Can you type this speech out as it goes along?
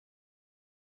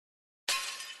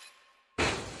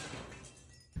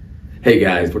Hey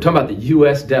guys, we're talking about the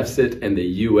U.S. deficit and the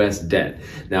U.S. debt.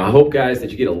 Now I hope guys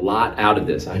that you get a lot out of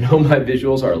this. I know my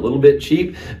visuals are a little bit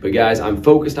cheap, but guys, I'm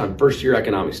focused on first year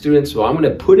economics students, so I'm going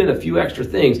to put in a few extra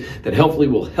things that hopefully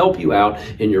will help you out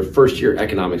in your first year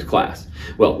economics class.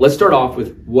 Well, let's start off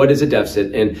with what is a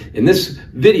deficit. And in this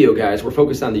video, guys, we're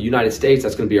focused on the United States.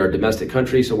 That's going to be our domestic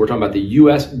country. So we're talking about the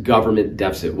U.S. government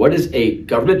deficit. What is a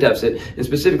government deficit? And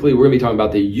specifically, we're going to be talking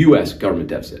about the U.S. government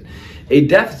deficit. A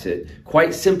deficit,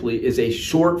 quite simply, is a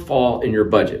shortfall in your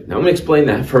budget. Now, I'm going to explain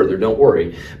that further, don't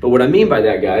worry. But what I mean by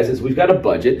that, guys, is we've got a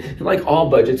budget, and like all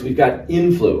budgets, we've got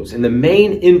inflows. And the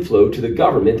main inflow to the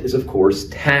government is, of course,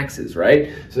 taxes,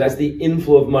 right? So that's the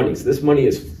inflow of money. So this money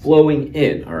is flowing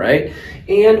in, all right?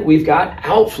 And we've got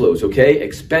outflows, okay?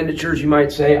 Expenditures, you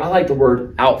might say. I like the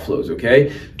word outflows,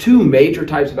 okay? Two major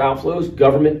types of outflows: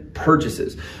 government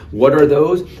purchases. What are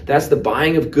those? That's the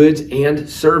buying of goods and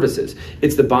services.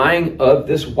 It's the buying of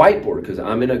this whiteboard, because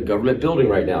I'm in a government building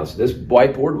right now. So this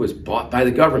whiteboard was bought by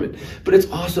the government. But it's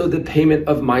also the payment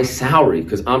of my salary,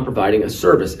 because I'm providing a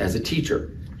service as a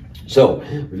teacher. So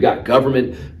we've got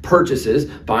government purchases,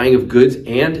 buying of goods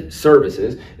and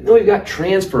services, and then we've got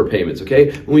transfer payments,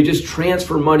 okay? When we just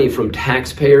transfer money from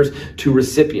taxpayers to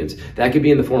recipients. That could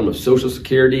be in the form of Social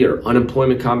Security or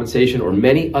unemployment compensation or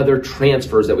many other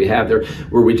transfers that we have there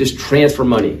where we just transfer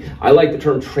money. I like the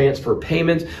term transfer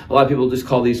payments. A lot of people just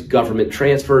call these government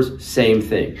transfers, same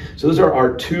thing. So those are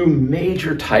our two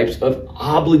major types of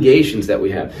obligations that we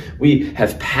have. We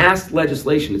have passed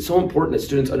legislation. It's so important that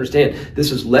students understand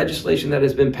this is legislation that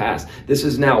has been passed. This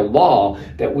is now law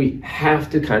that we have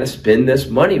to kind of spend this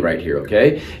money right here,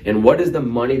 okay? And what is the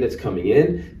money that's coming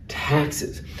in?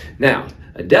 Taxes. Now,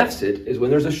 a deficit is when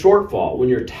there's a shortfall, when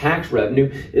your tax revenue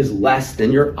is less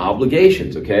than your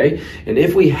obligations, okay? And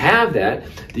if we have that,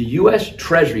 the U.S.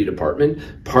 Treasury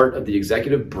Department, part of the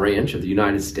executive branch of the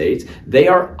United States, they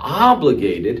are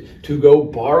obligated to go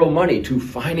borrow money to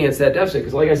finance that deficit.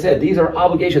 Because like I said, these are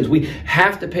obligations. We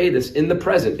have to pay this in the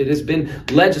present. It has been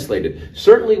legislated.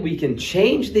 Certainly we can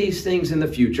change these things in the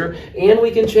future, and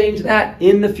we can change that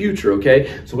in the future,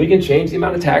 okay? So we can change the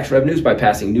amount of tax revenues by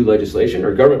passing new legislation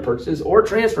or government purchases or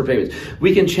transfer payments.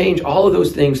 We can change all of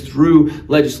those things through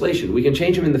legislation. We can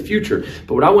change them in the future.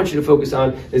 But what I want you to focus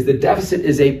on is the deficit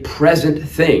is a present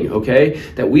thing, okay?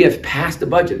 That we have passed a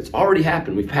budget. It's already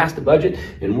happened. We've passed a budget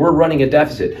and we're running a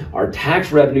deficit. Our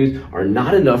tax revenues are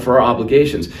not enough for our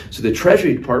obligations. So the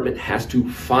Treasury Department has to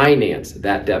finance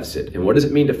that deficit. And what does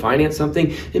it mean to finance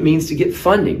something? It means to get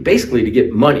funding, basically to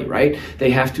get money, right? They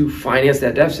have to finance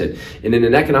that deficit. And in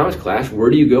an economics class,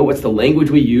 where do you go? What's the language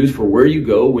we use for where you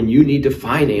go when you need to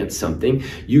finance something?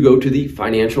 You go to the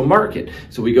financial market.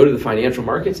 So we go to the financial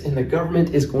markets, and the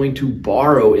government is going to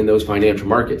borrow in those financial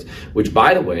markets, which,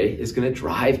 by the way, is going to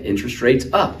drive interest rates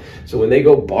up. So when they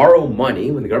go borrow money,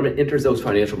 when the government enters those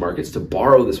financial markets to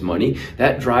borrow this money,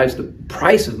 that drives the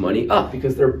price of money up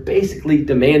because they're basically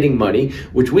demanding money,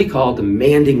 which we call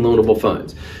demanding loanable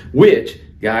funds, which,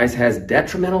 guys, has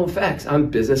detrimental effects on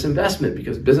business investment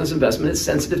because business investment is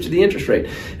sensitive to the interest rate.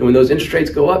 And when those interest rates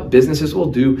go up, businesses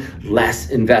will do less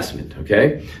investment,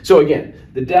 okay? So again,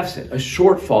 the deficit, a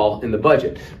shortfall in the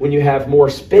budget. When you have more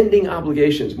spending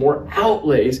obligations, more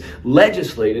outlays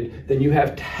legislated than you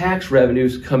have tax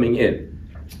revenues coming in.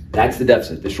 That's the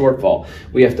deficit, the shortfall.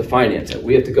 We have to finance it.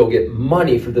 We have to go get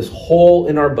money for this hole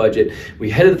in our budget. We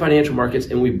head to the financial markets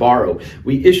and we borrow.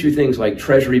 We issue things like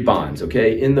treasury bonds,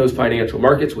 okay, in those financial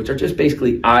markets, which are just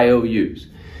basically IOUs.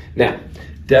 Now,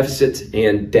 deficits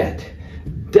and debt.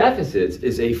 Deficits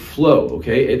is a flow,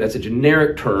 okay? That's a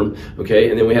generic term, okay?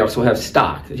 And then we also have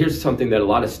stock. Here's something that a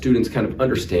lot of students kind of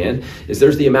understand, is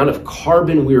there's the amount of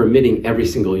carbon we're emitting every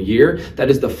single year. That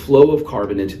is the flow of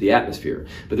carbon into the atmosphere.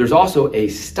 But there's also a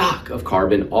stock of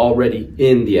carbon already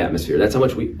in the atmosphere. That's how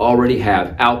much we already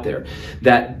have out there.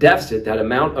 That deficit, that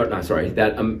amount, or not, sorry,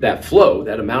 that flow,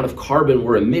 that amount of carbon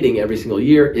we're emitting every single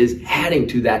year is adding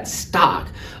to that stock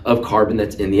of carbon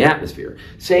that's in the atmosphere.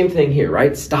 Same thing here,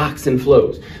 right? Stocks and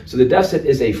flows. So the deficit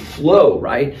is a flow,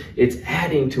 right? It's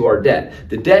adding to our debt.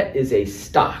 The debt is a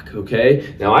stock,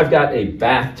 okay? Now I've got a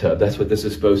bathtub. That's what this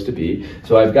is supposed to be.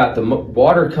 So I've got the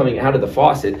water coming out of the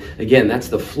faucet. Again, that's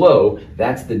the flow.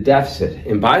 That's the deficit.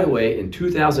 And by the way, in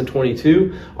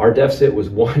 2022, our deficit was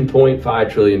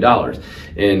 $1.5 trillion.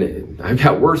 And I've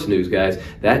got worse news, guys.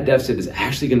 That deficit is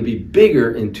actually going to be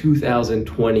bigger in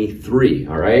 2023,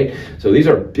 all right? So these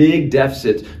are big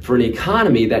deficits for an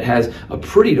economy that has a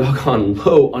pretty doggone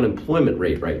low unemployment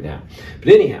rate right now. But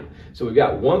anyhow, So we've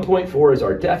got 1.4 as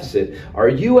our deficit. Our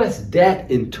U.S. debt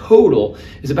in total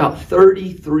is about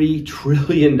 $33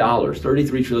 trillion,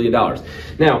 $33 trillion.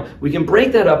 Now, we can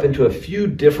break that up into a few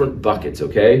different buckets,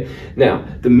 okay? Now,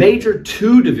 the major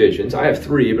two divisions, I have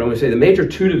three, but I'm gonna say the major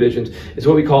two divisions is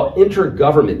what we call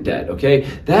intergovernment debt, okay?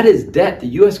 That is debt the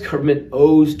U.S. government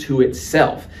owes to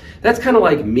itself. That's kind of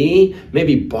like me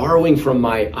maybe borrowing from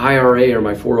my IRA or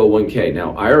my 401k.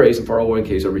 Now, IRAs and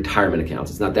 401ks are retirement accounts.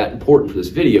 It's not that important for this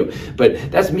video, but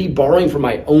that's me borrowing from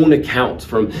my own accounts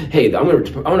from, hey, I'm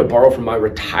gonna borrow from my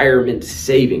retirement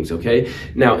savings, okay?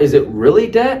 Now, is it really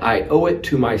debt? I owe it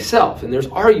to myself. And there's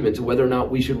arguments of whether or not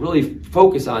we should really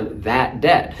focus on that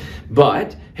debt.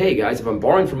 But hey guys, if I'm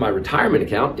borrowing from my retirement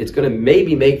account, it's gonna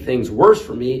maybe make things worse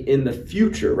for me in the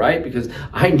future, right? Because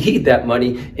I need that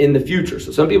money in the future.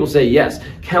 So some people say, yes,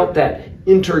 count that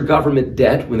intergovernment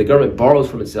debt when the government borrows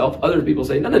from itself. Other people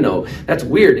say, no, that's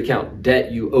weird to count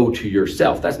debt you owe to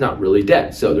yourself. That's not really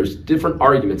debt. So there's different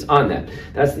arguments on that.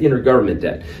 That's the intergovernment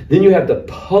debt. Then you have the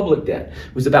public debt,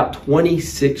 which was about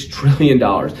 $26 trillion.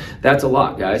 That's a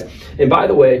lot, guys. And by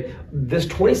the way, this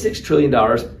 $26 trillion,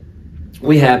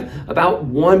 we have about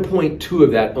 1.2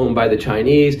 of that owned by the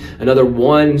Chinese, another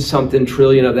 1-something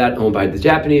trillion of that owned by the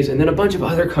Japanese, and then a bunch of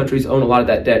other countries own a lot of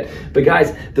that debt. But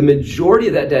guys, the majority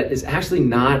of that debt is actually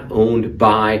not owned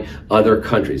by other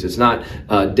countries. It's not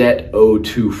debt owed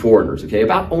to foreigners, okay?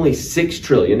 About only 6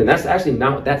 trillion, and that's actually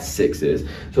not what that 6 is.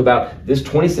 So about this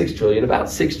 26 trillion,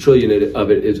 about 6 trillion of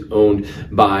it is owned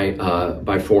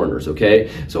by foreigners,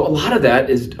 okay? So a lot of that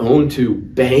is owned to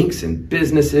banks and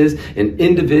businesses and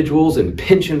individuals and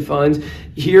pension funds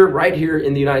right here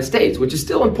in the United States, which is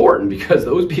still important because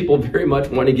those people very much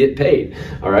want to get paid,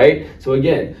 all right? So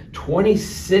again,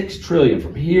 26 trillion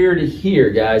from here to here,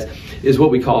 guys, is what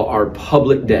we call our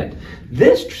public debt.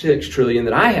 This 6 trillion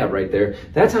that I have right there,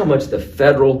 that's how much the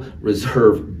Federal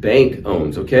Reserve Bank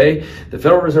owns, okay? The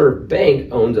Federal Reserve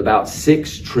Bank owns about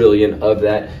 6 trillion of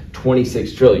that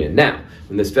 26 trillion. Now,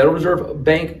 when this Federal Reserve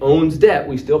Bank owns debt,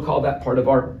 we still call that part of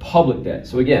our public debt.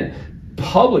 So again,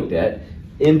 public debt,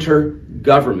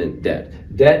 intergovernment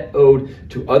debt, debt owed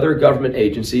to other government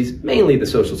agencies, mainly the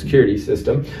Social Security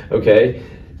system, okay?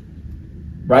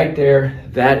 Right there,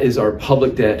 that is our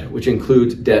public debt, which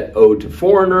includes debt owed to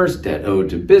foreigners, debt owed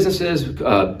to businesses,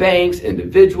 banks,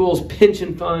 individuals,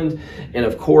 pension funds, and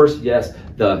of course, yes,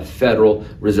 the Federal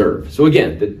Reserve. So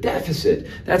again, the deficit,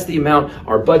 that's the amount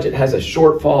our budget has a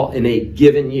shortfall in a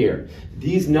given year.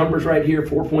 These numbers right here,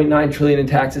 4.9 trillion in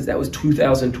taxes, that was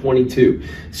 2022.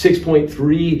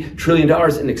 $6.3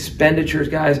 trillion in expenditures,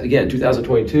 guys. Again,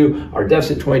 2022, our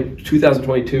deficit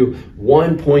 2022,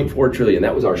 1.4 trillion.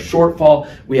 That was our shortfall.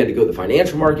 We had to go to the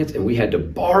financial markets and we had to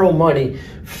borrow money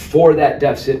for that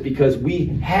deficit because we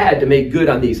had to make good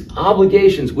on these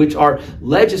obligations, which are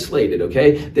legislated,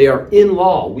 okay? They are in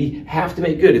law. We have to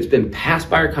make good. It's been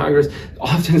passed by our Congress,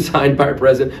 often signed by our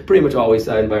president, pretty much always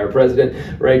signed by our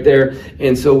president right there.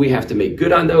 And so we have to make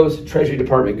good on those. Treasury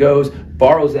Department goes,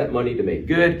 borrows that money to make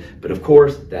good. But of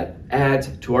course, that adds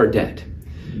to our debt.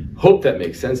 Hope that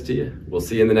makes sense to you. We'll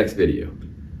see you in the next video.